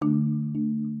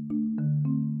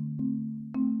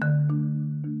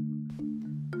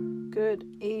Good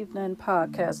evening,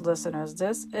 podcast listeners.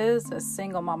 This is a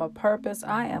Single Mama Purpose.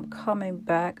 I am coming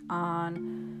back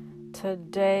on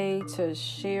today to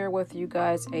share with you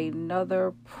guys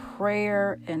another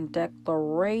prayer and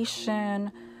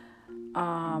declaration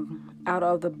out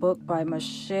of the book by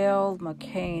Michelle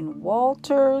McCain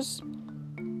Walters.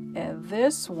 And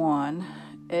this one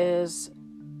is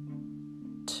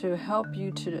to help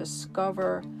you to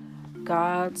discover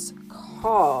God's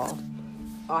call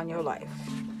on your life.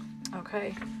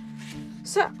 Okay,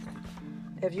 so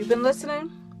if you've been listening,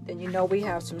 then you know we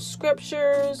have some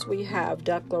scriptures, we have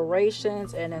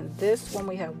declarations, and in this one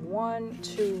we have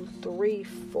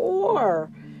 4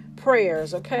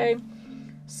 prayers. Okay,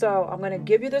 so I'm going to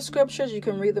give you the scriptures. You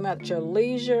can read them at your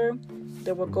leisure.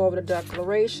 Then we'll go over the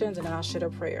declarations, and then I'll share the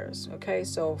prayers. Okay,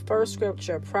 so first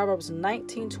scripture, Proverbs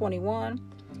 19:21.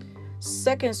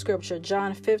 Second scripture,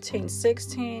 John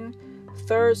 15:16.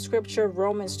 Third scripture,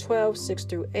 Romans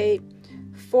 12:6-8.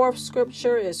 Fourth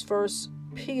scripture is 1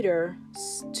 Peter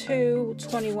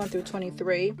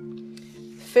 2:21-23.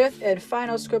 Fifth and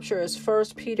final scripture is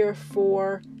 1 Peter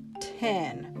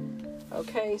 4:10.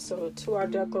 Okay, so to our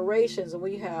declarations,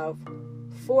 we have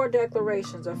 4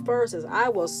 declarations. The first is, I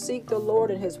will seek the Lord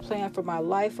and his plan for my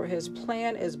life, for his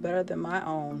plan is better than my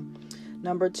own.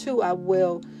 Number 2, I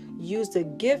will use the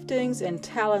giftings and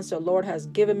talents the Lord has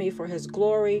given me for his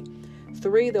glory.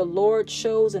 3, the Lord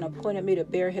chose and appointed me to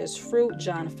bear his fruit,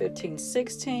 John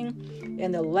 15:16.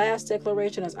 And the last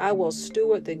declaration is, I will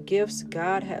steward the gifts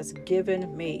God has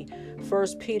given me,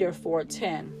 1 Peter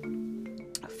 4:10.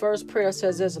 First prayer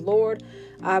says this, Lord,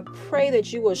 I pray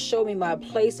that you will show me my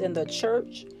place in the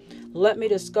church. Let me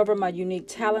discover my unique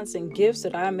talents and gifts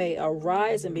that I may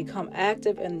arise and become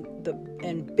active in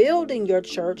building your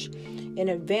church and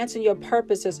advancing your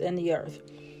purposes in the earth.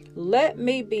 Let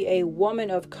me be a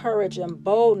woman of courage and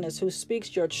boldness who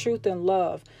speaks your truth and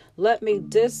love. Let me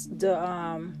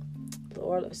disciple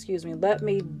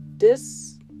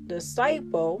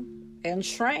and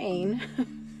train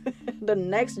the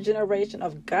next generation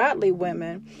of godly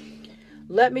women.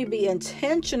 Let me be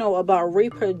intentional about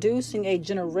reproducing a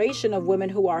generation of women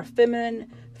who are feminine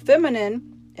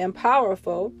and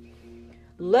powerful.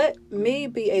 Let me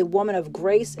be a woman of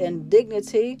grace and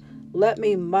dignity. Let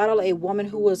me model a woman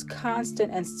who is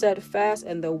constant and steadfast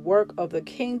in the work of the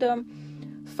kingdom.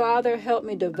 Father, help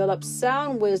me develop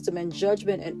sound wisdom and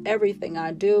judgment in everything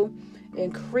I do.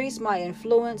 Increase my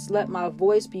influence. Let my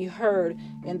voice be heard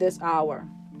in this hour.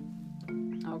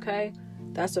 Okay,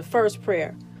 that's the first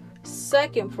prayer.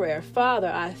 Second prayer, Father,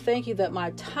 I thank you that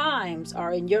my times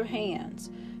are in your hands.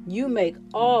 You make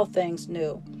all things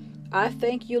new. I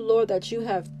thank you, Lord, that you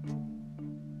have...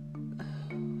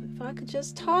 If I could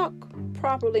just talk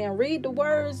properly and read the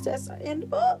words that's in the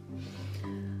book.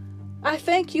 I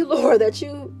thank you, Lord, that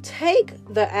you take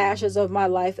the ashes of my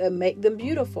life and make them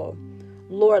beautiful.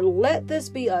 Lord, let this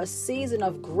be a season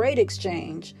of great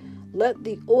exchange. Let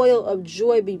the oil of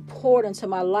joy be poured into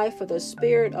my life for the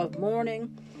spirit of mourning.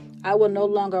 I will no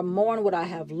longer mourn what I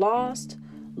have lost.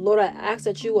 Lord, I ask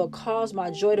that you will cause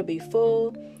my joy to be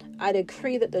full. I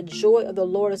decree that the joy of the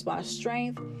Lord is my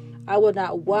strength. I will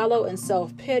not wallow in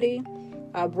self-pity.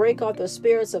 I break off the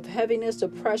spirits of heaviness,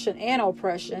 depression, and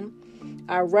oppression.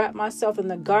 I wrap myself in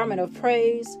the garment of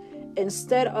praise.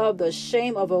 Instead of the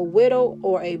shame of a widow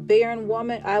or a barren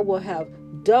woman, I will have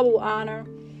double honor.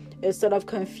 Instead of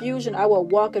confusion, I will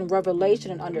walk in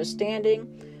revelation and understanding.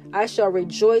 I shall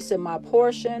rejoice in my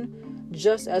portion.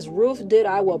 Just as Ruth did,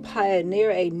 I will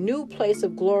pioneer a new place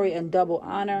of glory and double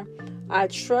honor. I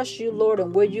trust you, Lord,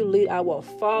 and where you lead, I will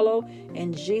follow.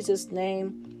 In Jesus'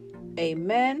 name,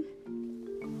 amen.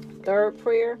 Third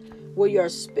prayer, where your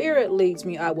spirit leads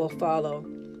me, I will follow.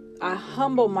 I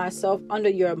humble myself under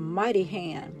your mighty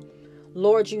hand.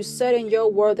 Lord, you said in your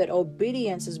word that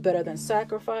obedience is better than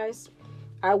sacrifice.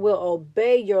 I will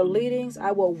obey your leadings.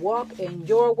 I will walk in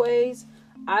your ways.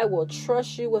 I will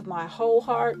trust you with my whole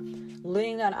heart,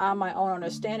 leaning not on my own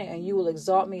understanding, and you will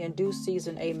exalt me in due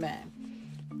season. Amen.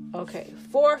 Okay,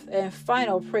 fourth and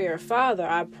final prayer. Father,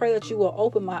 I pray that you will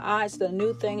open my eyes to the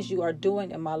new things you are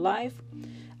doing in my life.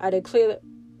 I declare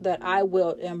that I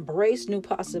will embrace new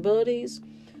possibilities.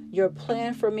 Your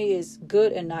plan for me is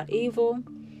good and not evil.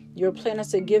 Your plan is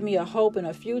to give me a hope and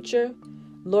a future.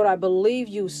 Lord, I believe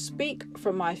you speak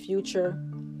for my future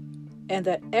and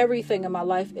that everything in my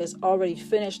life is already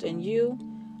finished in you.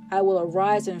 I will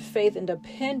arise in faith and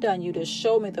depend on you to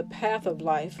show me the path of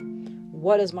life.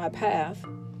 What is my path?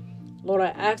 Lord, I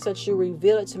ask that you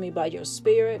reveal it to me by your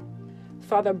Spirit.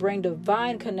 Father, bring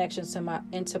divine connections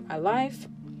into my life.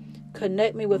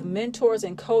 Connect me with mentors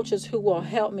and coaches who will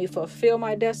help me fulfill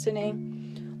my destiny.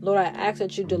 Lord, I ask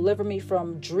that you deliver me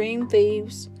from dream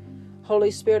thieves.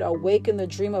 Holy Spirit, awaken the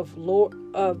dream of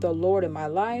the Lord in my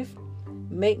life.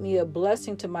 Make me a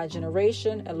blessing to my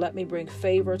generation and let me bring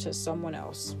favor to someone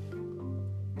else.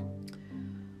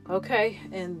 Okay,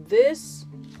 and this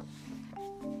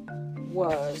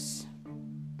was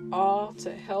all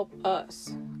to help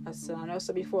us. I know I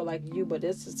said before, like you, but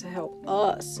this is to help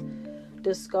us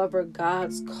discover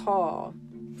God's call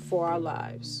for our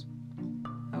lives.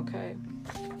 Okay,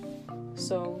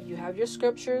 so you have your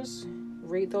scriptures.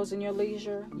 Read those in your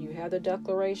leisure. You have the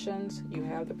declarations. You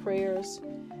have the prayers.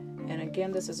 And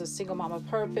again, this is a Single Mama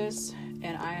Purpose.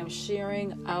 And I am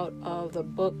sharing out of the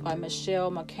book by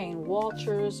Michelle McCain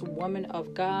Walters, Woman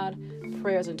of God,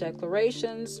 Prayers and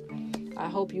Declarations. I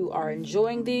hope you are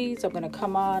enjoying these. I'm going to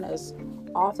come on as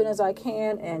often as I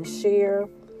can and share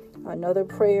another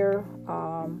prayer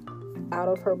out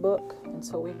of her book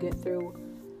until we get through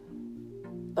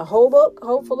the whole book,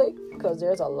 hopefully, because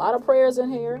there's a lot of prayers in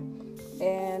here.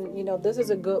 And, this is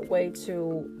a good way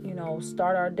to,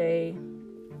 start our day.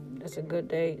 It's a good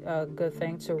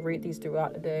thing to read these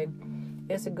throughout the day.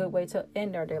 It's a good way to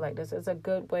end our day like this. It's a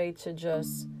good way to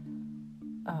just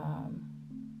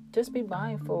be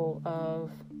mindful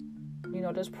of,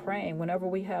 just praying whenever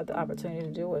we have the opportunity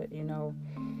to do it.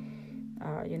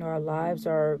 Our lives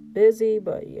are busy,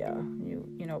 but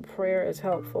prayer is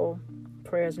helpful.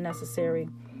 Prayer is necessary.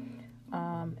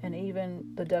 And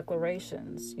even the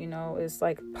declarations, it's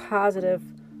like positive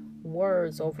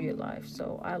words over your life.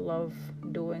 So I love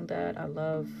doing that. I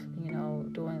love,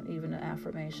 doing even the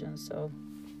affirmations. So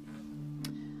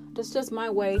that's just my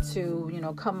way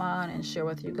to, come on and share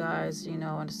with you guys,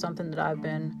 and it's something that I've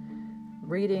been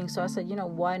reading. So I said,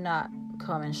 why not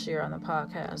come and share on the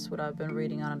podcast what I've been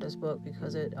reading out of this book,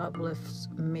 because it uplifts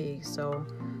me. So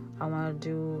I want to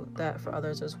do that for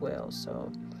others as well.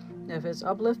 So if it's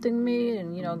uplifting me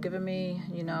and, giving me,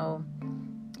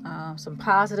 some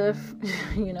positive,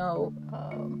 in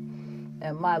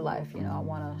my life, I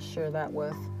want to share that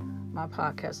with my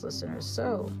podcast listeners.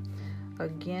 So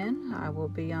again, I will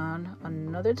be on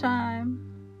another time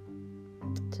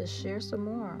to share some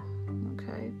more.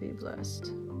 Okay, be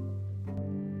blessed.